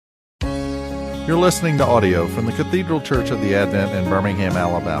You're listening to audio from the Cathedral Church of the Advent in Birmingham,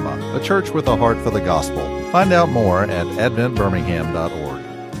 Alabama, a church with a heart for the gospel. Find out more at adventbirmingham.org.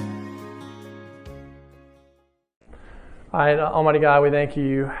 All right, Almighty God, we thank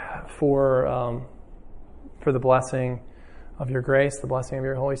you for the blessing of your grace, the blessing of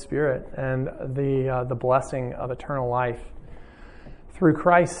your Holy Spirit, and the blessing of eternal life through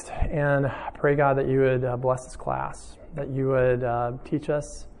Christ. And I pray, God, that you would bless this class, that you would teach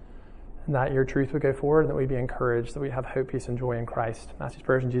us, and that your truth would go forward, and that we'd be encouraged, that we have hope, peace, and joy in Christ. Matthew's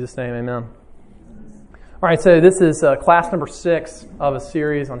prayers in Jesus' name, amen. All right, so this is class number 6 of a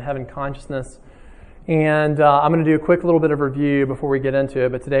series on heaven consciousness. And I'm going to do a quick little bit of review before we get into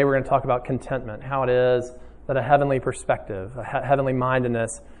it, but today we're going to talk about contentment, how it is that a heavenly perspective, a heavenly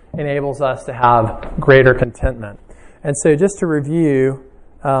mindedness enables us to have greater contentment. And so just to review,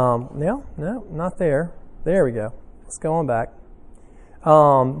 no, not there. There we go. Let's go on back.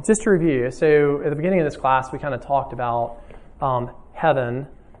 Just to review, so at the beginning of this class, we kind of talked about heaven,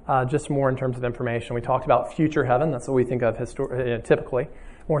 just more in terms of information. We talked about future heaven. That's what we think of typically.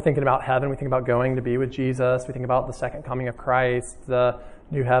 When we're thinking about heaven, we think about going to be with Jesus. We think about the second coming of Christ, the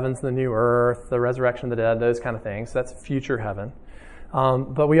new heavens, the new earth, the resurrection of the dead, those kind of things. So that's future heaven.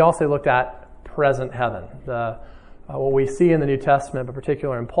 But we also looked at present heaven, what we see in the New Testament, but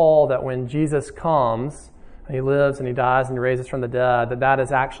particularly in Paul, that when Jesus comes, and he lives and he dies and he raises from the dead, that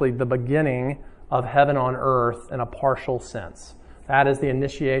is actually the beginning of heaven on earth in a partial sense. That is the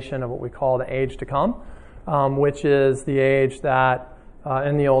initiation of what we call the age to come, which is the age that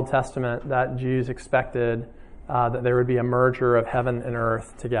in the Old Testament that Jews expected that there would be a merger of heaven and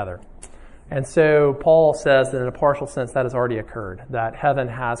earth together. And so Paul says that in a partial sense that has already occurred, that heaven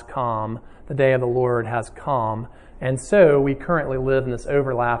has come, the day of the Lord has come, and so we currently live in this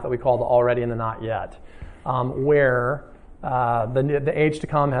overlap that we call the already and the not yet. Where the age to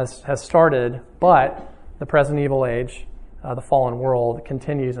come has started, but the present evil age, the fallen world,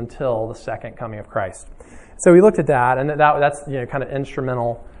 continues until the second coming of Christ. So we looked at that, and that's kind of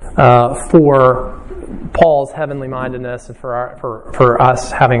instrumental for Paul's heavenly mindedness and for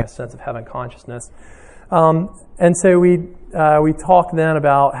us having a sense of heaven consciousness. And so we talked then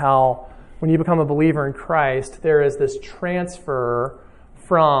about how when you become a believer in Christ, there is this transfer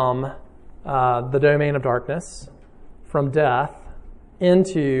from the domain of darkness, from death,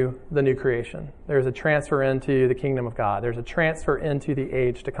 into the new creation. There's a transfer into the kingdom of God. There's a transfer into the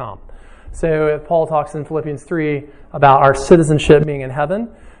age to come. So Paul talks in Philippians 3 about our citizenship being in heaven.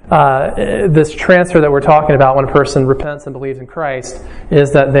 This transfer that we're talking about when a person repents and believes in Christ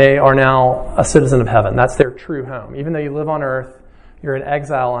is that they are now a citizen of heaven. That's their true home. Even though you live on earth, you're in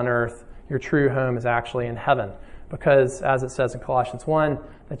exile on earth, your true home is actually in heaven. Because, as it says in Colossians 1,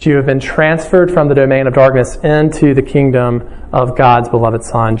 that you have been transferred from the domain of darkness into the kingdom of God's beloved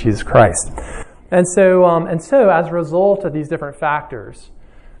Son, Jesus Christ. And so, as a result of these different factors,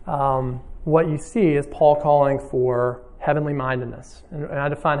 what you see is Paul calling for heavenly mindedness. And I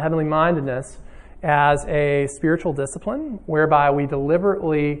define heavenly mindedness as a spiritual discipline whereby we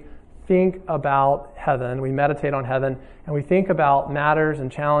deliberately think about heaven, we meditate on heaven, and we think about matters and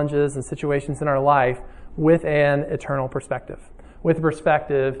challenges and situations in our life with an eternal perspective, with the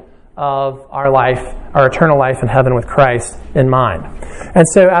perspective of our life, our eternal life in heaven with Christ in mind. And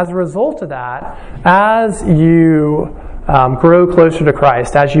so as a result of that, as you grow closer to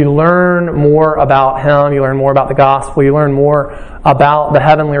Christ, as you learn more about Him, you learn more about the gospel, you learn more about the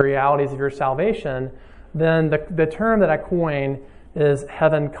heavenly realities of your salvation, then the term that I coin is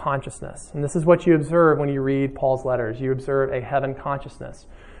heaven consciousness. And this is what you observe when you read Paul's letters. You observe a heaven consciousness,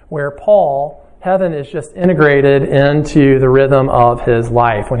 where heaven is just integrated into the rhythm of his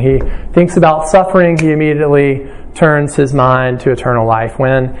life. When he thinks about suffering, he immediately turns his mind to eternal life.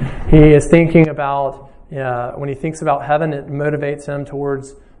 When he is thinking about, when he thinks about heaven, it motivates him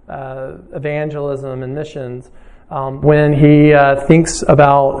towards evangelism and missions. When he thinks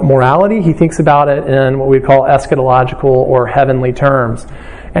about morality, he thinks about it in what we call eschatological or heavenly terms.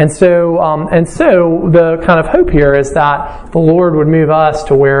 And so the kind of hope here is that the Lord would move us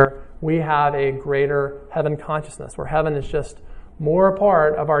to where we have a greater heaven consciousness, where heaven is just more a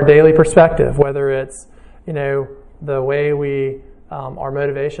part of our daily perspective, whether it's, the way we, our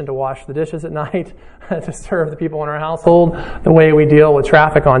motivation to wash the dishes at night, to serve the people in our household, the way we deal with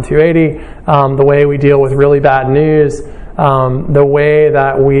traffic on 280, the way we deal with really bad news, the way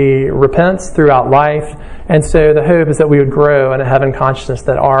that we repent throughout life. And so the hope is that we would grow in a heaven consciousness,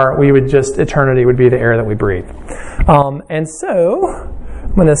 that eternity would be the air that we breathe. And so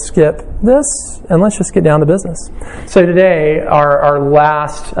I'm going to skip this and let's just get down to business. So today, our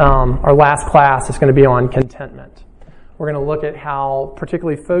last class is going to be on contentment. we're going to look at how,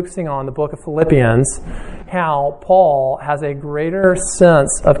 particularly focusing on the book of Philippians, how Paul has a greater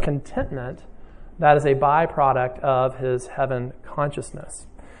sense of contentment that is a byproduct of his heaven consciousness.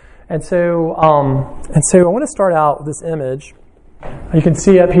 And so I want to start out with this image. You can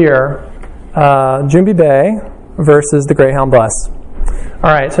see up here, Jumbi Bay versus the Greyhound bus.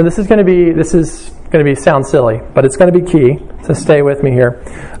 All right, so this is going to be sound silly, but it's going to be key. So stay with me here.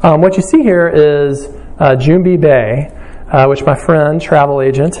 What you see here is Jumbi Bay, which my friend, travel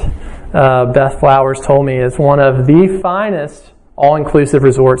agent Beth Flowers, told me is one of the finest all-inclusive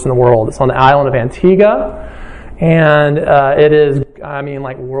resorts in the world. It's on the island of Antigua, and it is,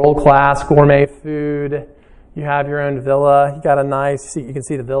 like world-class gourmet food. You have your own villa. You got a nice, you can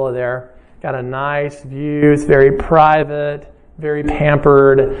see the villa there. Got a nice view. It's very private, very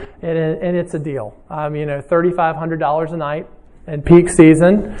pampered, and it's a deal. $3,500 a night in peak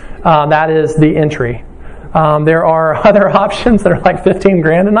season. That is the entry. There are other options that are like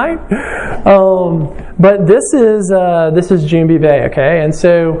 $15,000 a night, but this is Jumbi Bay, okay? And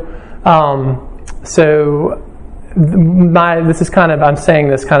this is kind of, I'm saying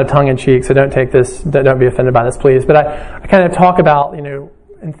this kind of tongue in cheek, so don't be offended by this, please. But I kind of talk about,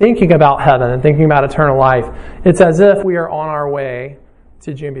 and thinking about heaven and thinking about eternal life, it's as if we are on our way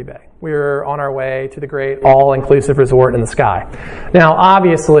to Jumbi Bay. We're on our way to the great all-inclusive resort in the sky. Now,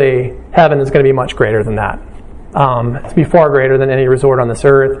 obviously, heaven is going to be much greater than that. It's going to be far greater than any resort on this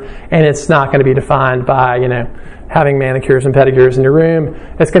earth, and it's not going to be defined by, having manicures and pedicures in your room.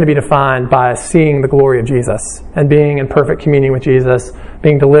 It's going to be defined by seeing the glory of Jesus and being in perfect communion with Jesus,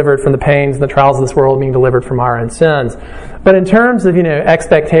 being delivered from the pains and the trials of this world, being delivered from our own sins. But in terms of,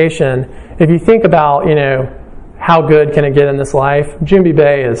 expectation, if you think about, how good can it get in this life, Jumbi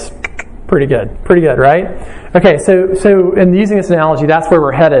Bay is pretty good, right? Okay, so in using this analogy, that's where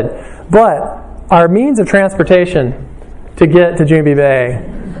we're headed. But our means of transportation to get to Jumbi Bay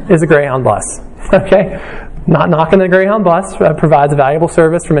is a Greyhound bus, okay? Not knocking the Greyhound bus, provides a valuable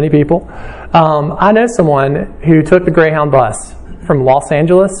service for many people. I know someone who took the Greyhound bus from Los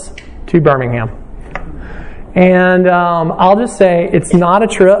Angeles to Birmingham. And I'll just say it's not a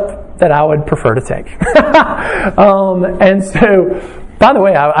trip that I would prefer to take. And so, by the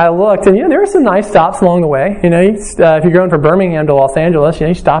way, I looked, and there are some nice stops along the way. If you're going from Birmingham to Los Angeles,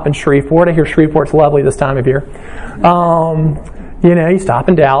 you stop in Shreveport. I hear Shreveport's lovely this time of year. You stop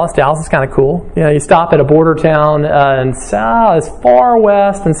in Dallas. Dallas is kind of cool. You stop at a border town as far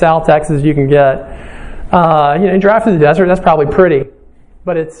west in South Texas as you can get. You drive through the desert. That's probably pretty,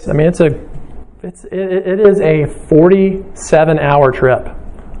 but it is a 47-hour trip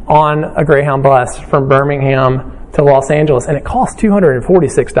on a Greyhound bus from Birmingham to Los Angeles, and it costs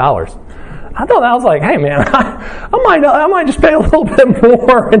 $246. I thought, I was like, hey man, I might just pay a little bit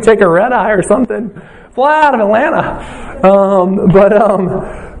more and take a red eye or something. Fly out of Atlanta.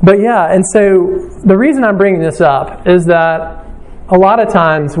 But yeah, and so the reason I'm bringing this up is that a lot of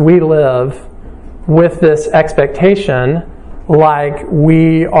times we live with this expectation like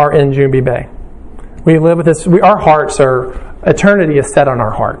we are in Jumbi Bay. We live with this, our hearts eternity is set on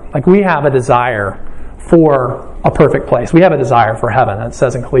our heart. Like we have a desire for a perfect place. We have a desire for heaven. It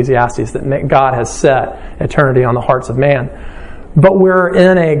says in Ecclesiastes that God has set eternity on the hearts of man. But we're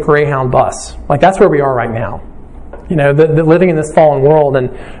in a Greyhound bus. Like that's where we are right now. Living in this fallen world. And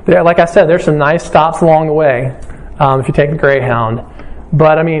like I said, there's some nice stops along the way if you take the Greyhound.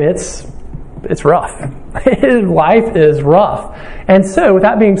 But it's rough. Life is rough. And so with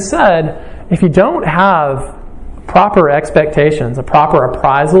that being said, if you don't have proper expectations, a proper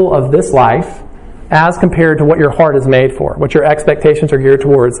appraisal of this life as compared to what your heart is made for, what your expectations are geared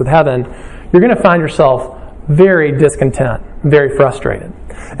towards with heaven, you're going to find yourself very discontent, very frustrated.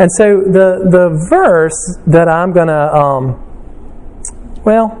 And so the verse that I'm going to,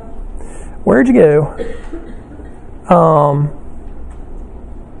 where'd you go?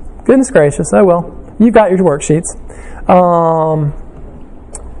 Goodness gracious, oh well, you've got your worksheets.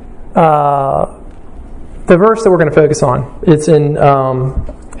 The verse that we're going to focus on, is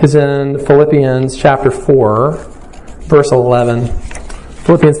in Philippians chapter 4, verse 11.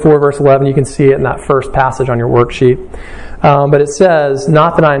 Philippians 4, verse 11, you can see it in that first passage on your worksheet. But it says,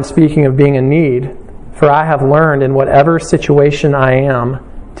 not that I am speaking of being in need, for I have learned in whatever situation I am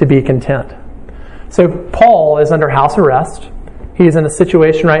to be content. So Paul is under house arrest. He's in a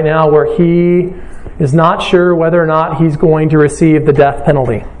situation right now where he is not sure whether or not he's going to receive the death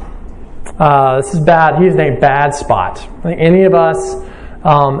penalty. This is bad. He's in a bad spot. I think any of us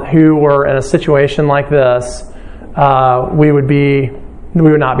who were in a situation like this, we would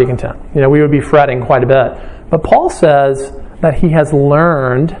not be content. We would be fretting quite a bit. But Paul says that he has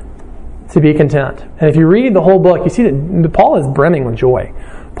learned to be content. And if you read the whole book, you see that Paul is brimming with joy.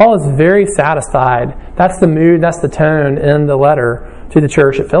 Paul is very satisfied. That's the mood, that's the tone in the letter to the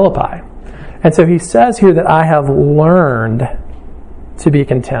church at Philippi. And so he says here that I have learned to be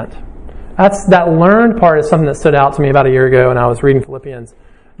content. That learned part is something that stood out to me about a year ago when I was reading Philippians,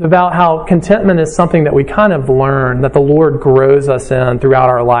 about how contentment is something that we kind of learn, that the Lord grows us in throughout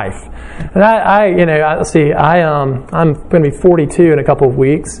our life. And I'm going to be 42 in a couple of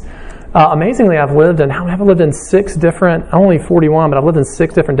weeks. Amazingly, I've lived in 6 different, I'm only 41, but I've lived in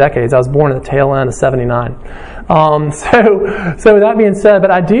 6 different decades. I was born at the tail end of 79. So with that being said,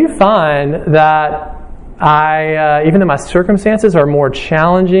 but I do find that even though my circumstances are more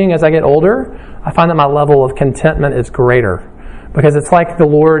challenging as I get older, I find that my level of contentment is greater. Because it's like the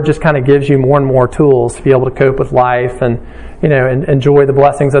Lord just kind of gives you more and more tools to be able to cope with life and, and enjoy the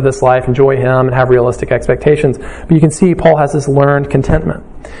blessings of this life, enjoy Him, and have realistic expectations. But you can see Paul has this learned contentment.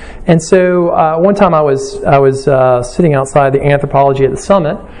 And so one time I was sitting outside the Anthropology at the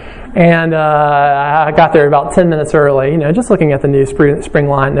Summit, and I got there about 10 minutes early, just looking at the new spring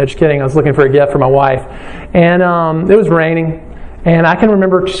line. No, just kidding. I was looking for a gift for my wife. And it was raining. And I can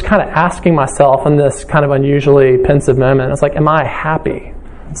remember just kind of asking myself in this kind of unusually pensive moment, I was like, am I happy?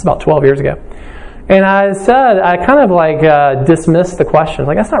 It's about 12 years ago. And I kind of dismissed the question.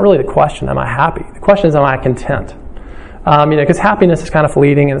 Like, that's not really the question, am I happy? The question is, am I content? Because happiness is kind of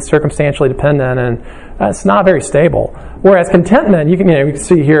fleeting and it's circumstantially dependent and it's not very stable. Whereas contentment, you can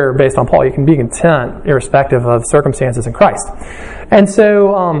see here based on Paul, you can be content irrespective of circumstances in Christ. And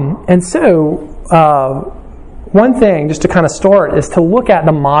so, one thing, just to kind of start, is to look at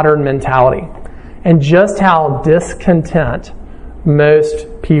the modern mentality and just how discontent most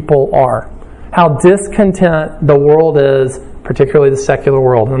people are. How discontent the world is, particularly the secular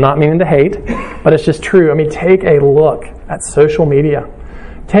world. I'm not meaning to hate, but it's just true. Take a look at social media.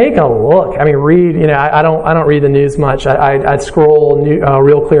 Take a look. Read. I don't read the news much. I scroll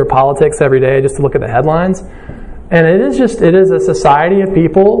Real Clear Politics every day just to look at the headlines, and it is a society of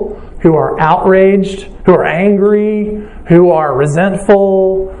people who are outraged, who are angry, who are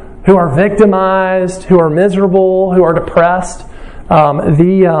resentful, who are victimized, who are miserable, who are depressed.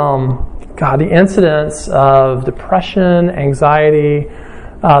 The incidence of depression, anxiety,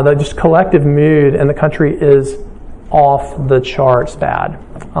 the just collective mood in the country is off the charts bad.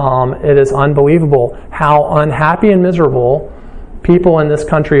 It is unbelievable how unhappy and miserable people in this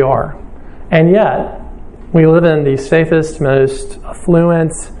country are. And yet, we live in the safest, most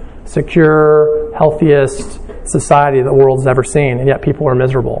affluent, secure, healthiest society the world's ever seen, and yet people are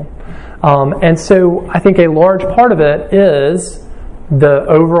miserable. And so I think a large part of it is the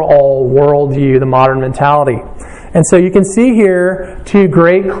overall worldview, the modern mentality. And so you can see here 2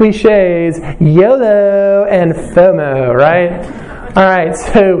 great cliches, YOLO and FOMO, right? All right,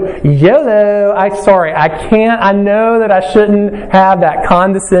 so YOLO, I know that I shouldn't have that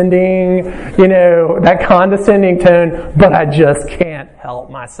condescending tone, but I just can't help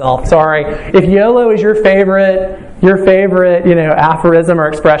myself. Sorry. If YOLO is your favorite, aphorism or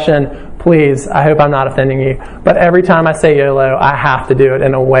expression, please, I hope I'm not offending you. But every time I say YOLO, I have to do it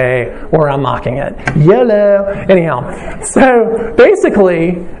in a way where I'm mocking it. YOLO. Anyhow, so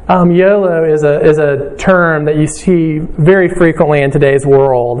basically, YOLO is a term that you see very frequently in today's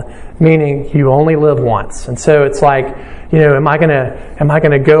world, meaning you only live once. And so it's like, am I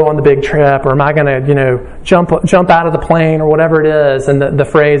gonna go on the big trip, or am I gonna, jump out of the plane, or whatever it is? And the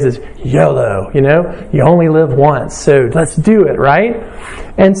phrase is YOLO. You only live once, so let's do it, right?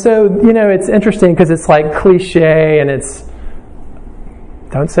 And so it's interesting because it's like cliche, and it's,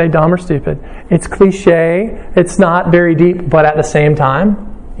 don't say dumb or stupid. It's cliche. It's not very deep, but at the same time,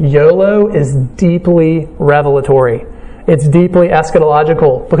 YOLO is deeply revelatory. It's deeply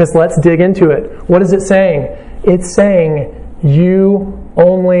eschatological, because let's dig into it. What is it saying? It's saying you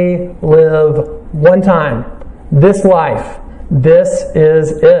only live one time. This life. This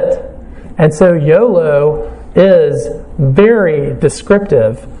is it. And so YOLO is very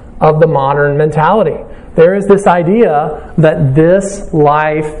descriptive of the modern mentality. There is this idea that this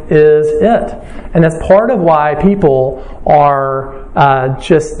life is it. And that's part of why people are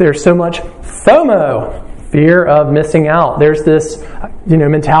there's so much FOMO, fear of missing out. There's this,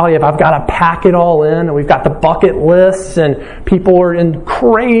 mentality of I've got to pack it all in, and we've got the bucket lists, and people are in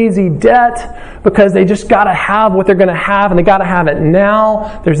crazy debt because they just got to have what they're going to have, and they got to have it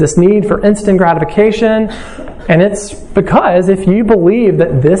now. There's this need for instant gratification, and it's because if you believe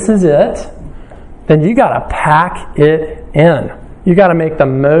that this is it, then you got to pack it in. You got to make the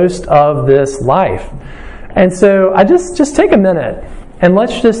most of this life. And so I just take a minute and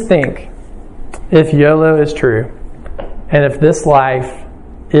let's just think, if YOLO is true, and if this life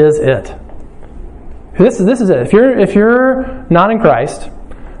is it, This is it. If you're not in Christ,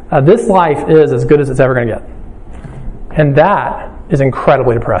 this life is as good as it's ever going to get. And that is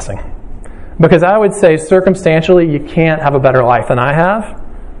incredibly depressing. Because I would say circumstantially, you can't have a better life than I have.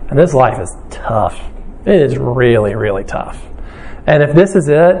 And this life is tough. It is really, really tough. And if this is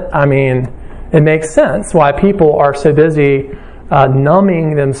it, I mean, it makes sense why people are so busy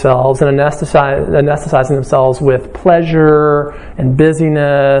numbing themselves and anesthetizing themselves with pleasure and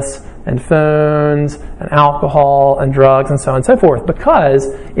busyness and phones and alcohol and drugs and so on and so forth. Because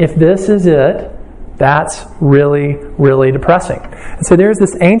if this is it, that's really, really depressing. And so there's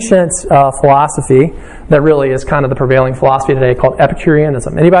this ancient philosophy that really is kind of the prevailing philosophy today called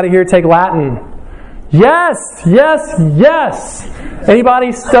Epicureanism. Anybody here take Latin? Yes, yes, yes.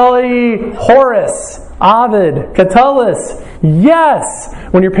 Anybody study Horace, Ovid, Catullus? Yes.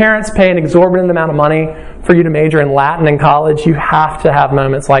 When your parents pay an exorbitant amount of money for you to major in Latin in college, you have to have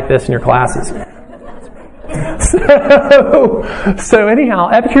moments like this in your classes. So anyhow,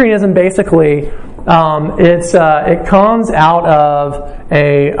 Epicureanism basically, it comes out of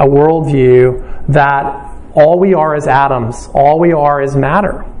a worldview that all we are is atoms, all we are is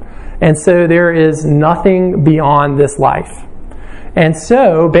matter. And so there is nothing beyond this life. And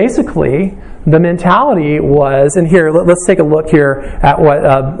so basically, the mentality was, and here, let's take a look here at what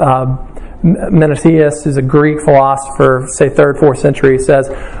Menetius, who's a Greek philosopher, say 3rd, 4th century, says,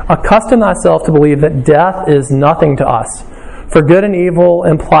 "Accustom thyself to believe that death is nothing to us. For good and evil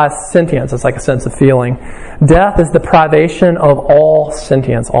implies sentience." It's like a sense of feeling. Death is the privation of all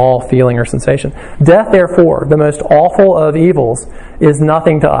sentience, all feeling or sensation. Death, therefore, the most awful of evils, is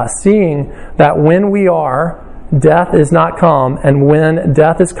nothing to us, seeing that when we are, death is not come, and when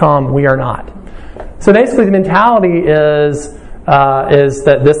death is come, we are not. So basically the mentality is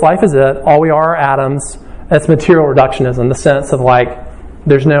that this life is it, all we are atoms. It's material reductionism, the sense of like,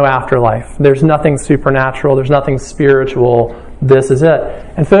 there's no afterlife. There's nothing supernatural. There's nothing spiritual. This is it.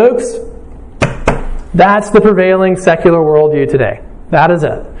 And folks, that's the prevailing secular worldview today. That is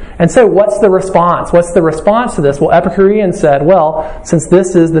it. And so what's the response? What's the response to this? Well, Epicureans said, well, since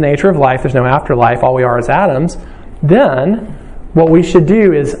this is the nature of life, there's no afterlife, all we are is atoms, then what we should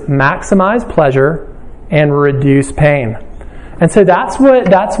do is maximize pleasure and reduce pain. And so that's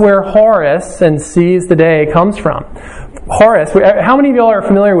where Horace and Seize the Day comes from. Horace, how many of y'all are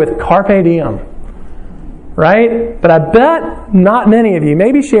familiar with Carpe Diem? Right? But I bet not many of you,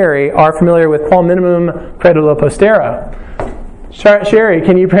 maybe Sherry, are familiar with Quam minimum credulo postero. Sherry,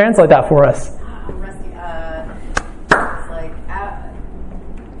 can you translate that for us? It's like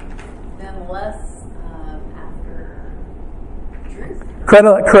then less after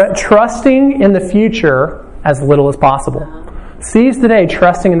truth. Trusting in the future as little as possible. Seize the day,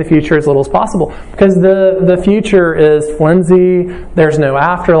 trusting in the future as little as possible. Because the future is flimsy, there's no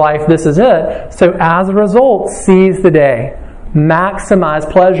afterlife, this is it. So as a result, seize the day. Maximize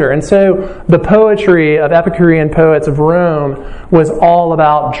pleasure. And so the poetry of Epicurean poets of Rome was all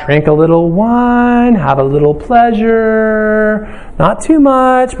about drink a little wine, have a little pleasure, not too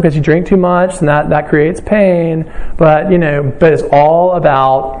much, because you drink too much and that creates pain, but it's all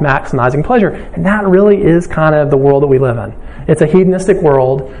about maximizing pleasure. And that really is kind of the world that we live in. It's a hedonistic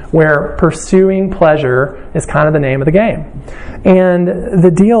world where pursuing pleasure is kind of the name of the game. And the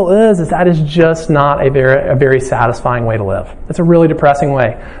deal is that is just not a very satisfying way to live. It's a really depressing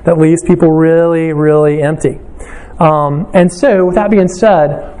way that leaves people really, really empty. And so, with that being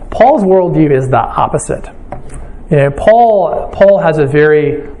said, Paul's worldview is the opposite. Paul has a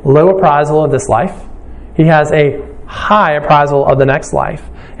very low appraisal of this life. He has a high appraisal of the next life.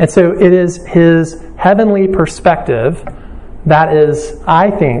 And so it is his heavenly perspective that is,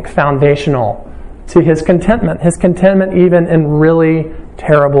 I think, foundational to his contentment. His contentment even in really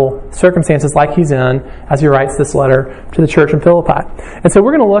terrible circumstances like he's in as he writes this letter to the church in Philippi. And so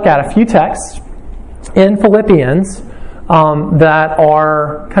we're going to look at a few texts in Philippians that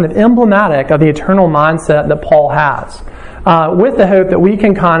are kind of emblematic of the eternal mindset that Paul has, with the hope that we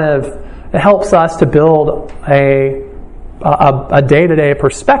can it helps us to build a day-to-day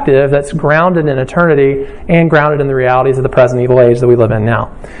perspective that's grounded in eternity and grounded in the realities of the present evil age that we live in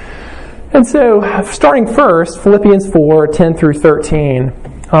now. And so, starting first, Philippians 4:10 through 13,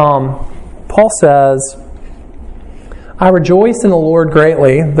 Paul says, "I rejoice in the Lord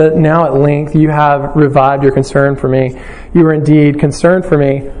greatly that now at length you have revived your concern for me. You were indeed concerned for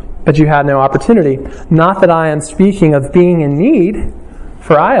me, but you had no opportunity. Not that I am speaking of being in need,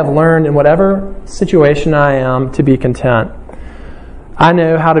 for I have learned in whatever situation I am to be content. I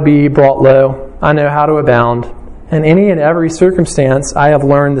know how to be brought low. I know how to abound. In any and every circumstance, I have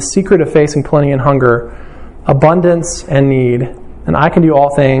learned the secret of facing plenty and hunger, abundance and need. and I can do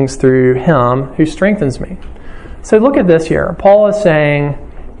all things through Him who strengthens me. So look at this here. Paul is saying,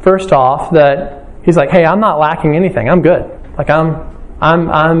 first off, that he's like, hey, I'm not lacking anything. I'm good. Like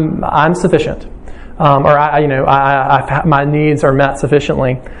I'm sufficient. My needs are met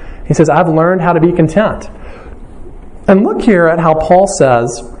sufficiently. He says, I've learned how to be content. And look here at how Paul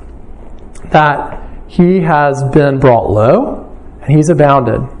says that he has been brought low and he's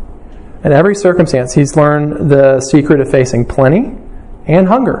abounded. In every circumstance, he's learned the secret of facing plenty and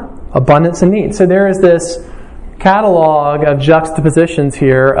hunger, abundance and need. So there is this catalog of juxtapositions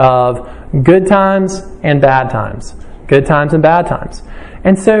here of good times and bad times. Good times and bad times.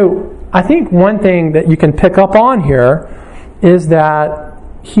 And so I think one thing that you can pick up on here is that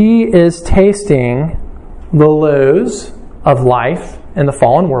he is tasting the lows of life in the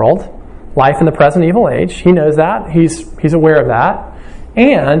fallen world, life in the present evil age. He knows that. He's aware of that.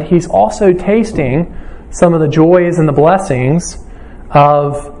 And he's also tasting some of the joys and the blessings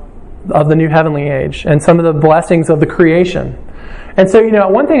of the new heavenly age and some of the blessings of the creation. And so,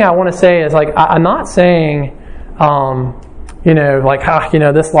 one thing I want to say is, like, I'm not saying,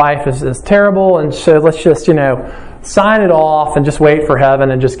 this life is terrible, and so let's just, sign it off and just wait for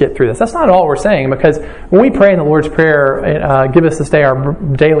heaven and just get through this. That's not all we're saying, because when we pray in the Lord's Prayer, give us this day our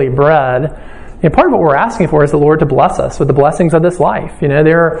daily bread, part of what we're asking for is the Lord to bless us with the blessings of this life.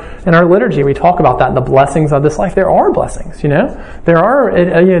 There in our liturgy we talk about that, the blessings of this life. There are blessings. There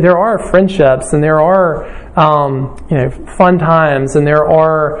are friendships, and there are fun times, and there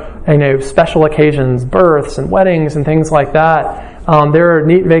are special occasions, births and weddings and things like that. There are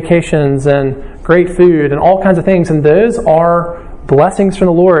neat vacations and great food and all kinds of things, and those are blessings from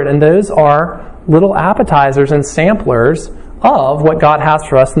the Lord, and those are little appetizers and samplers of what God has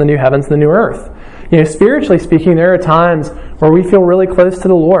for us in the new heavens and the new earth. Spiritually speaking, there are times where we feel really close to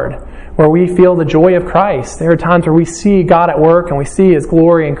the Lord, where we feel the joy of Christ. There are times where we see God at work and we see His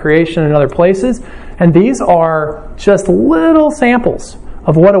glory in creation and other places, and these are just little samples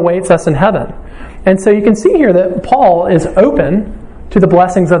of what awaits us in heaven. And so you can see here that Paul is open to the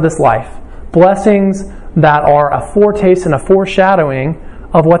blessings of this life, blessings that are a foretaste and a foreshadowing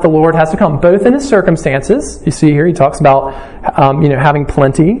of what the Lord has to come, both in His circumstances. You see here, he talks about having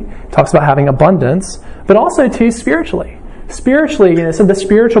plenty, talks about having abundance, but also too spiritually. Spiritually, some of the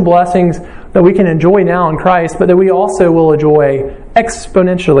spiritual blessings that we can enjoy now in Christ, but that we also will enjoy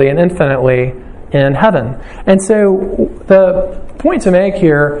exponentially and infinitely in heaven. And so the point to make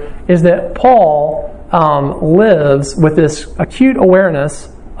here is that Paul lives with this acute awareness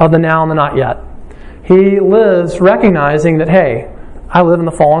of the now and the not yet. He lives recognizing that, hey, I live in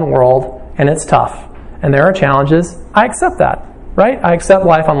the fallen world, and it's tough, and there are challenges. I accept that, right? I accept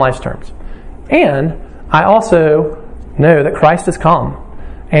life on life's terms. And I also know that Christ has come,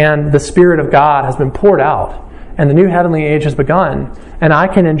 and the Spirit of God has been poured out, and the new heavenly age has begun, and I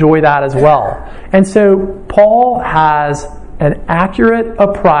can enjoy that as well. And so Paul has an accurate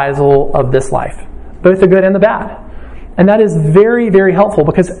appraisal of this life, both the good and the bad. And that is very, very helpful,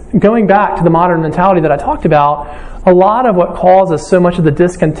 because going back to the modern mentality that I talked about, a lot of what causes so much of the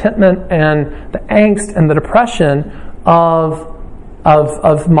discontentment and the angst and the depression of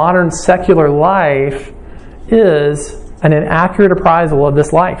modern secular life is an inaccurate appraisal of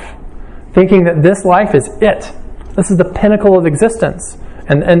this life. Thinking that this life is it. This is the pinnacle of existence.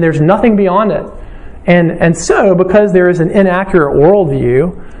 And there's nothing beyond it. And so, because there is an inaccurate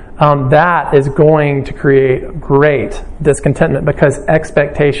worldview, that is going to create great discontentment, because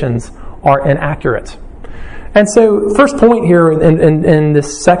expectations are inaccurate. And so, first point here in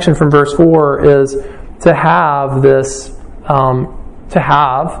this section from verse 4 is to have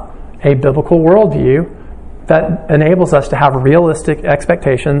a biblical worldview that enables us to have realistic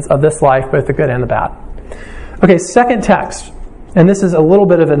expectations of this life, both the good and the bad. Okay, second text, and this is a little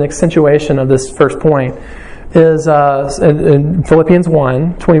bit of an accentuation of this first point, is in Philippians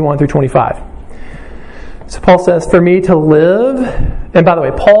 1, 21 through 25. So Paul says, for me to live, and by the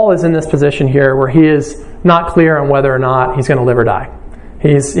way, Paul is in this position here where he is not clear on whether or not he's going to live or die.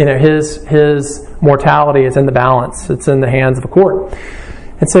 He's, his mortality is in the balance. It's in the hands of a court.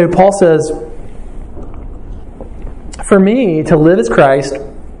 And so Paul says, for me to live is Christ,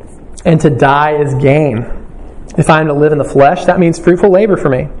 and to die is gain. If I am to live in the flesh, that means fruitful labor for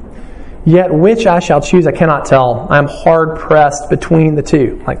me. Yet which I shall choose, I cannot tell. I am hard pressed between the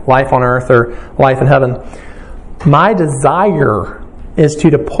two, like life on earth or life in heaven. My desire is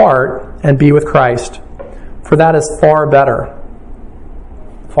to depart and be with Christ, for that is far better.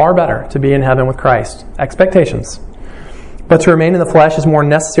 Far better to be in heaven with Christ. Expectations. But to remain in the flesh is more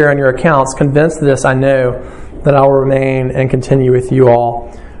necessary on your accounts. Convinced of this, I know that I will remain and continue with you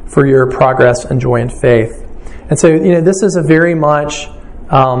all for your progress and joy in faith. And so, this is a very much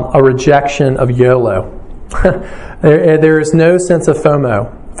a rejection of YOLO. There is no sense of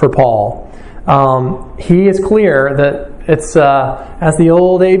FOMO for Paul. He is clear that it's, as the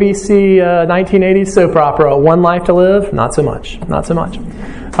old ABC 1980s soap opera, one life to live, not so much. Not so much.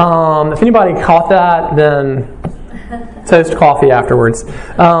 If anybody caught that, then toast coffee afterwards.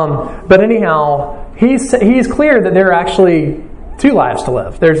 But anyhow, he's clear that there are actually two lives to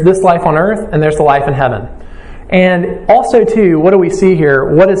live. There's this life on earth, and there's the life in heaven. And also, too, what do we see here?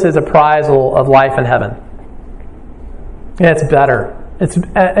 What is his appraisal of life in heaven? Yeah, it's better. It's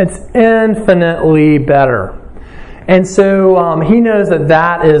infinitely better. And so he knows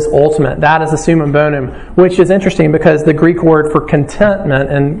that is ultimate. That is the summum bonum, which is interesting because the Greek word for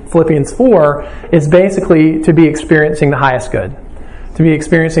contentment in Philippians 4 is basically to be experiencing the highest good. To be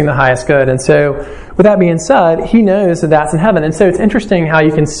experiencing the highest good. And so with that being said, he knows that that's in heaven. And so it's interesting how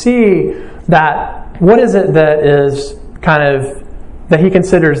you can see that what is it that is kind of, that he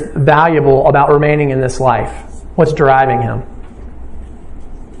considers valuable about remaining in this life? What's driving him?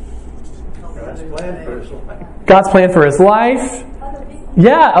 God's plan for his life.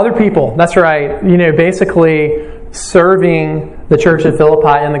 Yeah, other people. That's right. Basically serving the church at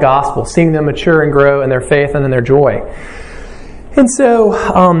Philippi in the gospel, seeing them mature and grow in their faith and in their joy. And so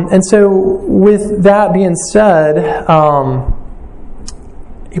with that being said,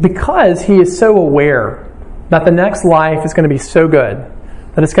 because he is so aware that the next life is going to be so good,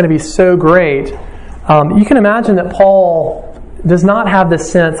 that it's going to be so great, you can imagine that Paul does not have this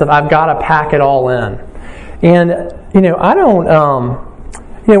sense of, I've got to pack it all in. And, I don't,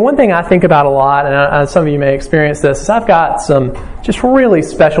 one thing I think about a lot, and some of you may experience this, is I've got some just really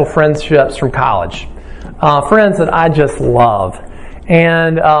special friendships from college. Friends that I just love.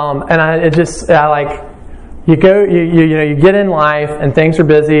 And you get in life and things are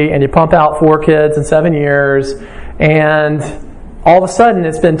busy and you pump out 4 kids in 7 years, and all of a sudden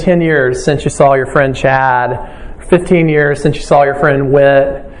it's been 10 years since you saw your friend Chad, 15 years since you saw your friend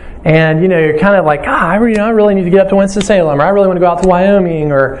Whit, and you're kind of like, I really need to get up to Winston-Salem, or I really want to go out to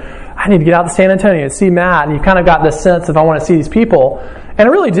Wyoming, or I need to get out to San Antonio and see Matt, and you kind of got this sense of, I want to see these people, and I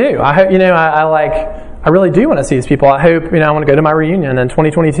really do. I hope, I really do want to see these people. I hope, I want to go to my reunion in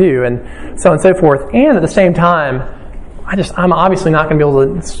 2022 and so on and so forth. And at the same time, I'm obviously not going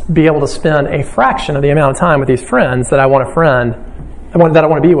to be able to spend a fraction of the amount of time with these friends that I want that I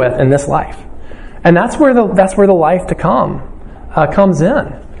want to be with in this life. And that's where the life to come comes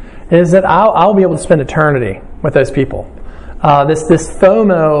in, is that I'll be able to spend eternity with those people. This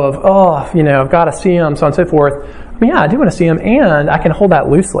FOMO of, I've got to see them, so on and so forth. I do want to see them, and I can hold that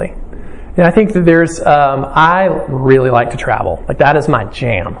loosely. And I think that I really like to travel. Like, that is my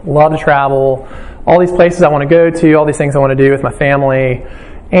jam. Love to travel. All these places I want to go to, all these things I want to do with my family.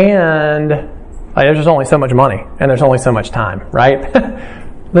 And there's just only so much money, and there's only so much time, right?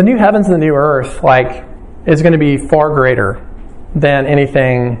 The new heavens and the new earth, is going to be far greater than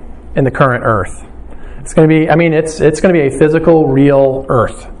anything in the current earth. It's going to be, it's going to be a physical, real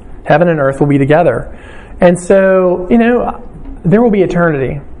earth. Heaven and earth will be together. And so, there will be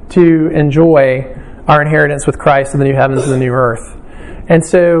eternity to enjoy our inheritance with Christ in the new heavens and the new earth. And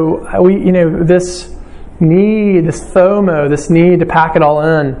so this need, this FOMO, this need to pack it all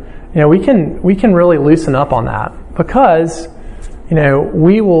in, we can really loosen up on that, because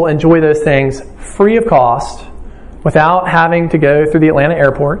we will enjoy those things free of cost without having to go through the Atlanta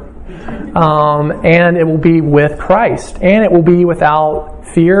airport. And it will be with Christ, and it will be without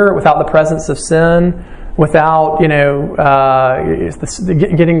fear, without the presence of sin, without getting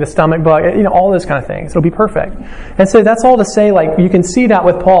the stomach bug, all those kind of things. It'll be perfect. And so that's all to say, you can see that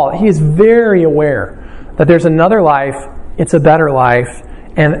with Paul. He is very aware that there's another life. It's a better life,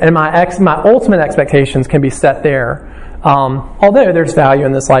 and my ultimate expectations can be set there. Although there's value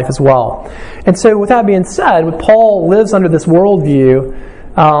in this life as well. And so with that being said, when Paul lives under this worldview,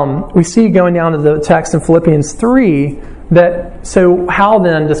 we see going down to the text in Philippians 3 so how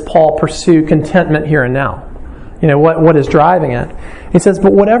then does Paul pursue contentment here and now? What is driving it? He says,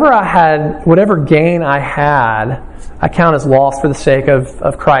 but whatever gain I had, I count as loss for the sake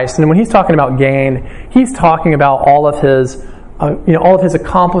of Christ. And when he's talking about gain, he's talking about all of his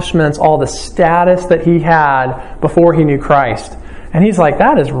accomplishments, all the status that he had before he knew Christ. And he's like,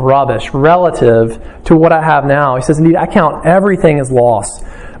 that is rubbish relative to what I have now. He says, indeed, I count everything as loss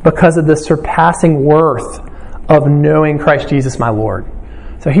because of the surpassing worth of knowing Christ Jesus my Lord.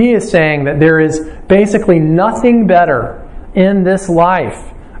 So he is saying that there is basically nothing better in this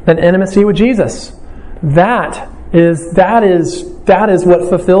life than intimacy with Jesus. That that is what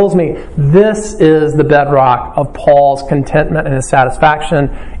fulfills me. This is the bedrock of Paul's contentment and his satisfaction.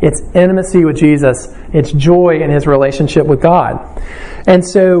 It's intimacy with Jesus. It's joy in his relationship with God. And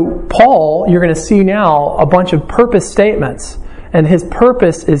so Paul, you're going to see now a bunch of purpose statements. And his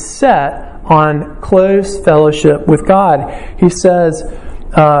purpose is set on close fellowship with God. He says,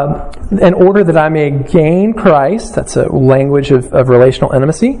 in order that I may gain Christ, that's a language of relational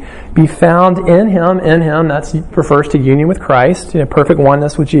intimacy, be found in Him, that refers to union with Christ, perfect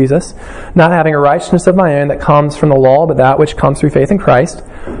oneness with Jesus, not having a righteousness of my own that comes from the law, but that which comes through faith in Christ,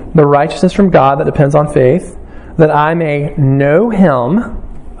 the righteousness from God that depends on faith, that I may know Him,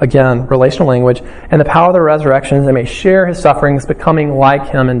 again, relational language, and the power of the resurrection, that I may share His sufferings, becoming like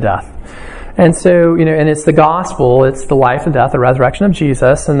Him in death. And so, and it's the gospel, it's the life and death, the resurrection of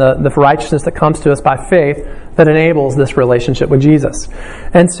Jesus, and the righteousness that comes to us by faith that enables this relationship with Jesus.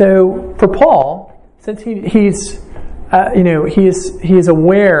 And so, for Paul, since he's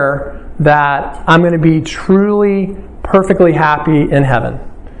aware that I'm going to be truly, perfectly happy in heaven.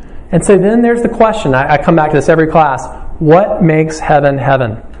 And so then there's the question, I come back to this every class, what makes heaven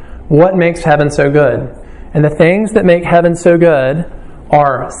heaven? What makes heaven so good? And the things that make heaven so good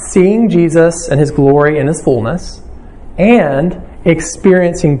are seeing Jesus and His glory in His fullness and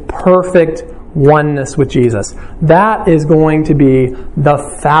experiencing perfect oneness with Jesus. That is going to be the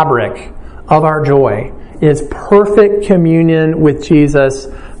fabric of our joy, is perfect communion with Jesus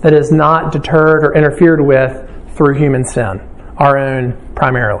that is not deterred or interfered with through human sin, our own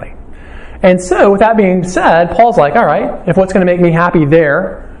primarily. And so, with that being said, Paul's like, all right, if what's going to make me happy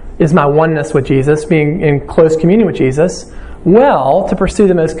there is my oneness with Jesus, being in close communion with Jesus, well, to pursue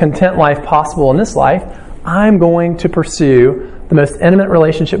the most content life possible in this life, I'm going to pursue the most intimate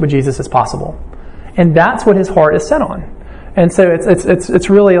relationship with Jesus as possible. And that's what his heart is set on. And so it's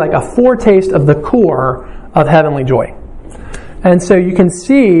really like a foretaste of the core of heavenly joy. And so you can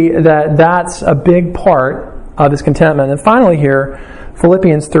see that that's a big part of his contentment. And finally here,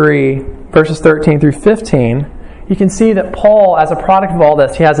 Philippians 3, verses 13 through 15, you can see that Paul, as a product of all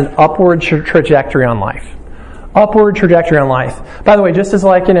this, he has an upward trajectory on life. Upward trajectory on life. By the way, just as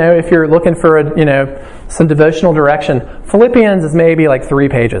like, if you're looking for some devotional direction, Philippians is maybe like 3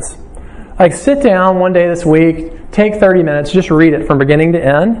 pages. Like sit down one day this week, take 30 minutes, just read it from beginning to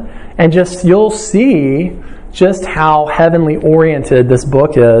end, and you'll see just how heavenly oriented this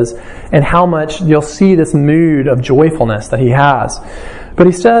book is and how much you'll see this mood of joyfulness that he has. But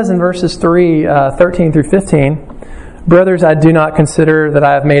he says in verses 13 through 15, "Brothers, I do not consider that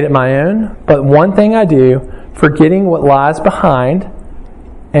I have made it my own, but one thing I do, forgetting what lies behind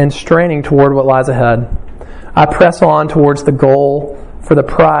and straining toward what lies ahead. I press on towards the goal for the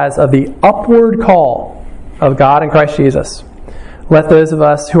prize of the upward call of God in Christ Jesus. Let those of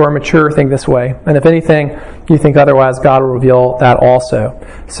us who are mature think this way. And if anything, you think otherwise, God will reveal that also."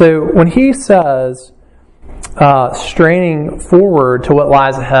 So when he says straining forward to what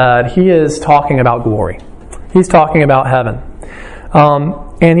lies ahead, he is talking about glory. He's talking about heaven.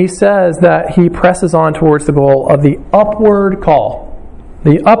 And he says that he presses on towards the goal of the upward call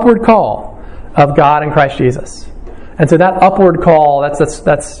of God in Christ Jesus. And so that upward call, that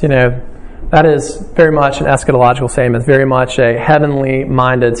is very much an eschatological statement. It's very much a heavenly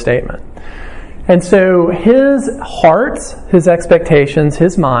minded statement. And so his heart, his expectations,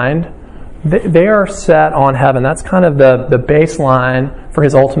 his mind, they are set on heaven. That's kind of the baseline for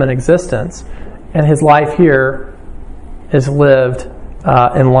his ultimate existence. And his life here is lived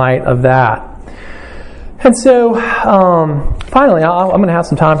in light of that. And so, finally, I'm going to have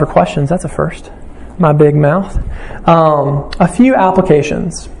some time for questions. That's a first. My big mouth. A few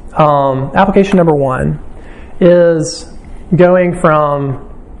applications. Application number 1 is going from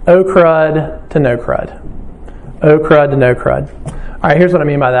oh crud to no crud. Oh crud to no crud. All right, here's what I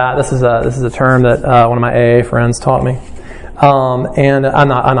mean by that. This is a term that one of my AA friends taught me. And I'm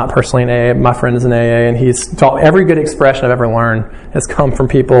not personally an AA. My friend is an AA, and he's taught every good expression I've ever learned has come from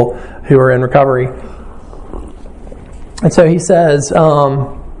people who are in recovery. And so he says,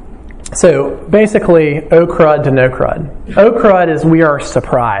 so basically, oh crud to no crud. Oh crud is we are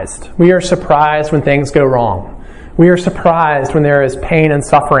surprised. We are surprised when things go wrong. We are surprised when there is pain and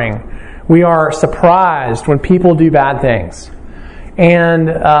suffering. We are surprised when people do bad things. And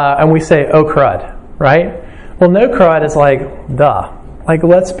we say, oh crud, right? Well, no crud is like, duh. Like,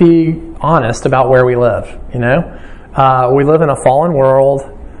 let's be honest about where we live, We live in a fallen world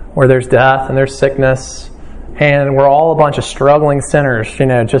where there's death and there's sickness, and we're all a bunch of struggling sinners,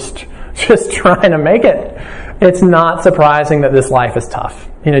 just trying to make it. It's not surprising that this life is tough.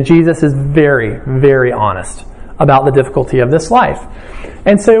 Jesus is very, very honest about the difficulty of this life.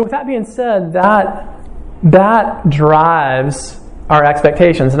 And so with that being said, that that drives our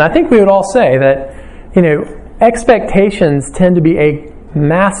expectations. And I think we would all say that, expectations tend to be a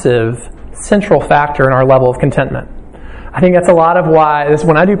massive central factor in our level of contentment. I think that's a lot of why,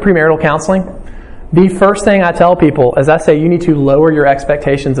 when I do premarital counseling, the first thing I tell people is I say you need to lower your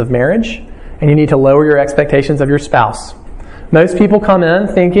expectations of marriage and you need to lower your expectations of your spouse. Most people come in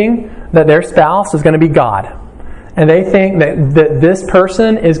thinking that their spouse is going to be God. And they think that this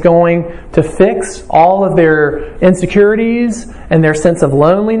person is going to fix all of their insecurities and their sense of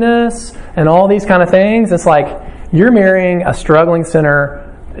loneliness and all these kind of things. It's like you're marrying a struggling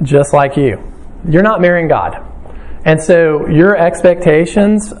sinner just like you. You're not marrying God. And so your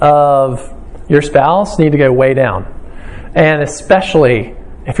expectations of your spouse need to go way down. And especially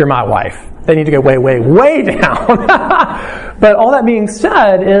if you're my wife, they need to go way, way, way down. But all that being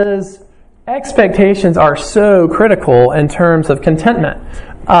said is expectations are so critical in terms of contentment.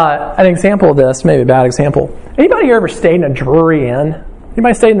 An example of this, maybe a bad example. Anybody here ever stayed in a Drury Inn?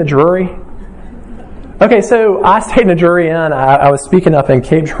 Anybody stayed in the Drury? Okay, so I stayed in a Drury Inn. I was speaking up in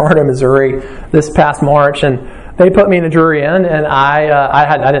Cape Girardeau, Missouri this past March, and they put me in a Drury Inn, and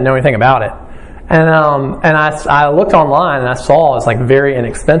I didn't know anything about it. And I looked online and I saw it's like very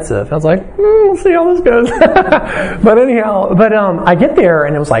inexpensive. I was like, we'll see how this goes. But anyhow, I get there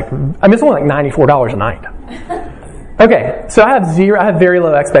and it was like, it's only like $94 a night. Okay, so I have very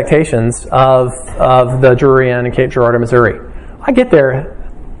low expectations of the Drury Inn in Cape Girardeau, Missouri. I get there,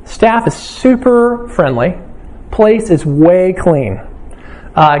 staff is super friendly, place is way clean.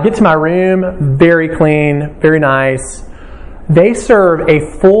 I get to my room, very clean, very nice. They serve a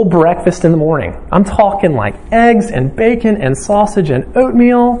full breakfast in the morning. I'm talking like eggs and bacon and sausage and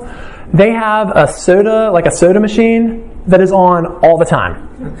oatmeal. They have a soda machine that is on all the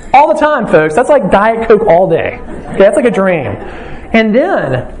time. All the time, folks. That's like Diet Coke all day. Okay, that's like a dream. And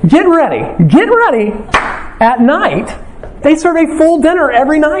then, get ready. At night, they serve a full dinner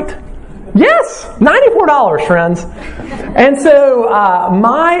every night. Yes, $94, friends. And so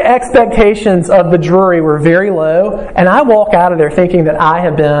my expectations of the Drury were very low, and I walk out of there thinking that I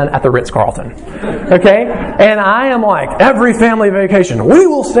have been at the Ritz-Carlton. Okay? And I am like, every family vacation, we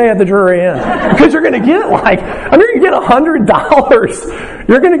will stay at the Drury Inn. Because you're going to get you're going to get $100.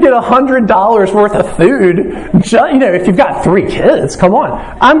 You're going to get $100 worth of food, if you've got 3 kids. Come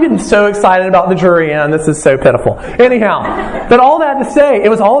on. I'm getting so excited about the Drury Inn. This is so pitiful. Anyhow, but all that to say, it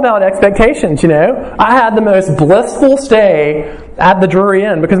was all about expectations. I had the most blissful stay at the Drury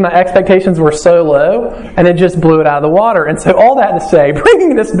Inn because my expectations were so low and it just blew it out of the water. And so all that to say,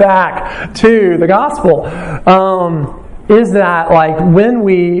 bringing this back to the gospel, is that like when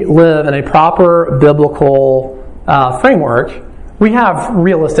we live in a proper biblical framework, we have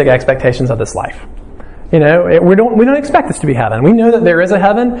realistic expectations of this life. We don't expect this to be heaven. We know that there is a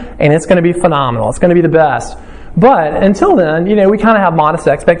heaven and it's going to be phenomenal. It's going to be the best. But until then, we kind of have modest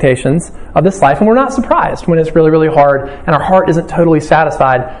expectations of this life, and we're not surprised when it's really, really hard, and our heart isn't totally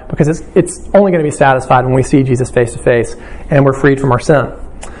satisfied because it's only going to be satisfied when we see Jesus face to face and we're freed from our sin.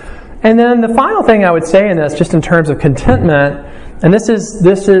 And then the final thing I would say in this, just in terms of contentment, and this is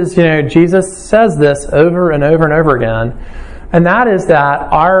Jesus says this over and over and over again, and that is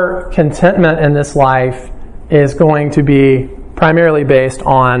that our contentment in this life is going to be primarily based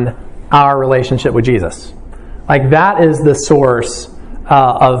on our relationship with Jesus. Like that is the source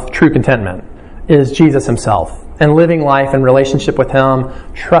of true contentment, is Jesus himself. And living life in relationship with him,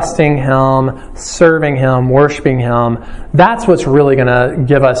 trusting him, serving him, worshiping him. That's what's really going to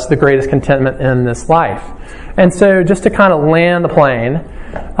give us the greatest contentment in this life. And so just to kind of land the plane,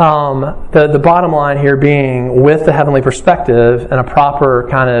 the bottom line here being with the heavenly perspective and a proper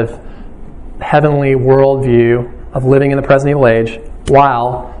kind of heavenly worldview of living in the present evil age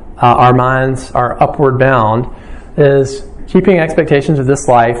while our minds are upward bound, is keeping expectations of this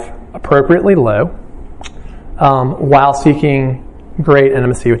life appropriately low while seeking great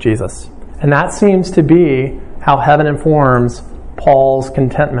intimacy with Jesus. And that seems to be how heaven informs Paul's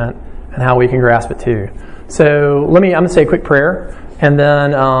contentment and how we can grasp it too. So I'm going to say a quick prayer, and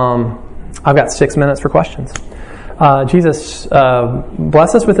then I've got 6 minutes for questions. Jesus,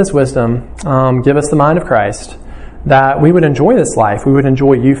 bless us with this wisdom. Give us the mind of Christ, that we would enjoy this life. We would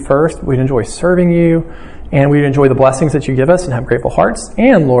enjoy you first. We'd enjoy serving you. And we'd enjoy the blessings that you give us and have grateful hearts.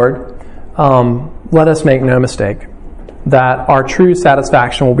 And, Lord, let us make no mistake that our true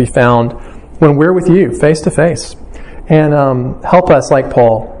satisfaction will be found when we're with you face to face. And help us, like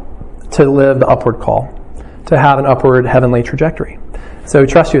Paul, to live the upward call, to have an upward heavenly trajectory. So we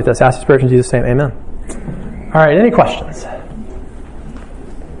trust you with this. Ask this prayer in Jesus' name. Amen. All right, any questions?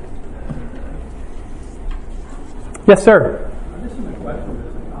 Yes, sir. This is a question,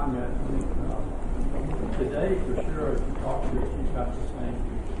 this is a comment.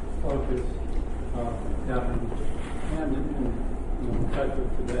 focus Kevin and in touch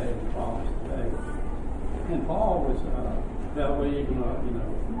with today and Paul's today. And Paul was that way even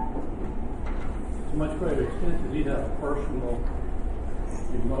to much greater extent because he had a personal,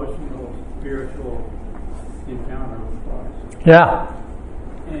 emotional, spiritual encounter with Christ. Yeah.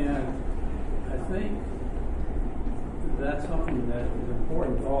 And I think that's something that is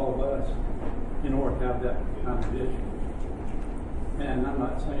important to all of us in order to have that kind of vision. And I'm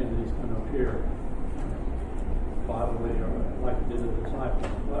not saying that he's going to appear bodily or like he did the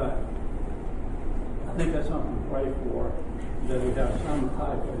disciples, but I think that's something to pray for, that we have some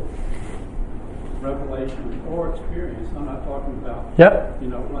type of revelation or experience. I'm not talking about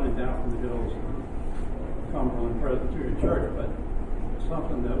running down from the hills and Cumberland Presbyterian Church, but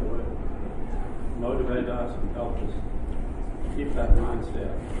something that would motivate us and help us keep that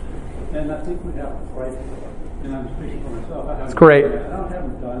mindset. And I think we have to pray for it. And I'm speaking for myself. That's great. I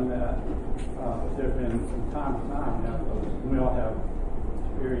haven't done that. There have been from time to time, we all have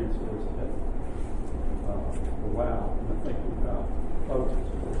experiences that wow, and thinking about focus,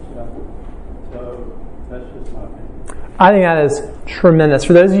 etc. So that's just my opinion. I think that is tremendous.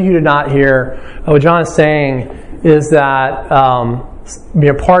 For those of you who did not hear, what John is saying is that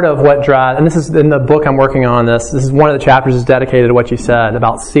part of what drives, and this is in the book I'm working on this is one of the chapters is dedicated to what you said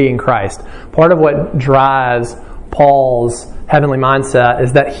about seeing Christ. Part of what drives Paul's heavenly mindset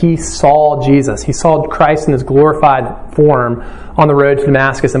is that he saw Jesus. He saw Christ in his glorified form on the road to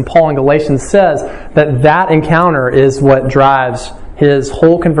Damascus. And Paul in Galatians says that encounter is what drives his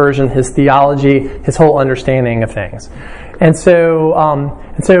whole conversion, his theology, his whole understanding of things. And so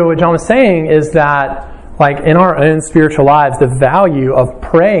what John was saying is that, like in our own spiritual lives, the value of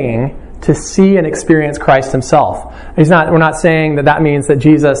praying to see and experience Christ himself. We're not saying that means that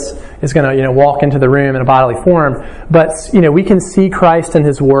Jesus is going to, walk into the room in a bodily form, but, we can see Christ in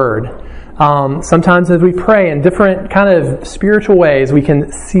his word. Sometimes as we pray in different kind of spiritual ways, we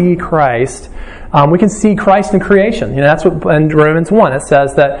can see Christ. We can see Christ in creation. That's what in Romans 1 it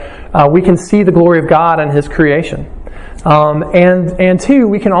says that we can see the glory of God in his creation. And two,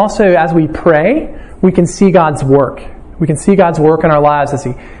 we can also, as we pray, we can see God's work. We can see God's work in our lives as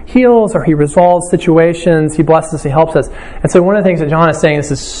he heals or he resolves situations, he blesses us, he helps us. And so one of the things that John is saying, this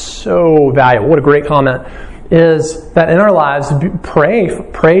is so valuable, what a great comment, is that in our lives,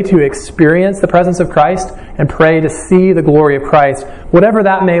 pray to experience the presence of Christ and pray to see the glory of Christ, whatever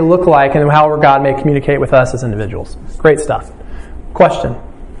that may look like and however God may communicate with us as individuals. Great stuff. Question?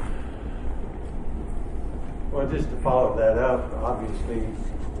 Well, just to follow that up, obviously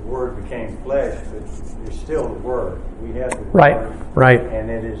the Word became flesh, but there's still the Word. We have the Word. Right. And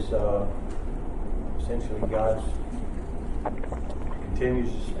it is essentially God's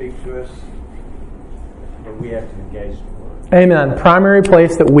continues to speak to us, but we have to engage the Word. Amen. Primary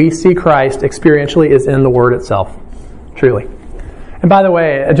place that we see Christ experientially is in the Word itself. Truly. And by the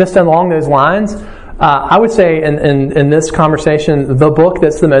way, just along those lines, I would say in this conversation, the book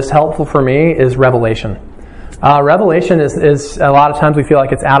that's the most helpful for me is Revelation. Revelation is a lot of times we feel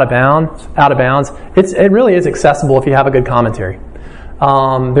like it's out of bounds. It really is accessible if you have a good commentary.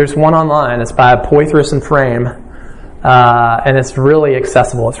 There's one online. It's by Poythress and Frame, and it's really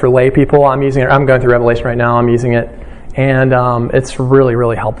accessible. It's for lay people. I'm using it. I'm going through Revelation right now. I'm using it, and it's really,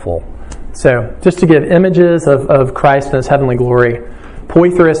 really helpful. So just to give images of Christ and his heavenly glory,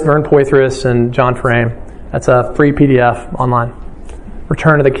 Vern Poythress and John Frame. That's a free PDF online.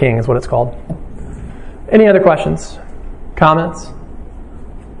 Return of the King is what it's called. Any other questions? Comments?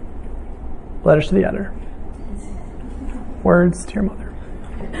 Letters to the editor. Words to your mother.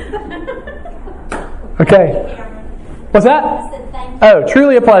 Okay. What's that? Oh,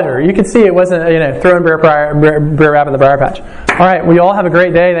 truly a pleasure. You can see it wasn't, throwing Bear Rabbit in the briar patch. All right. Well, you all have a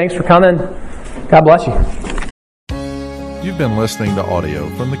great day. Thanks for coming. God bless you. You've been listening to audio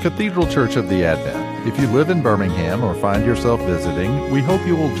from the Cathedral Church of the Advent. If you live in Birmingham or find yourself visiting, we hope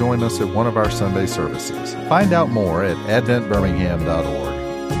you will join us at one of our Sunday services. Find out more at adventbirmingham.org.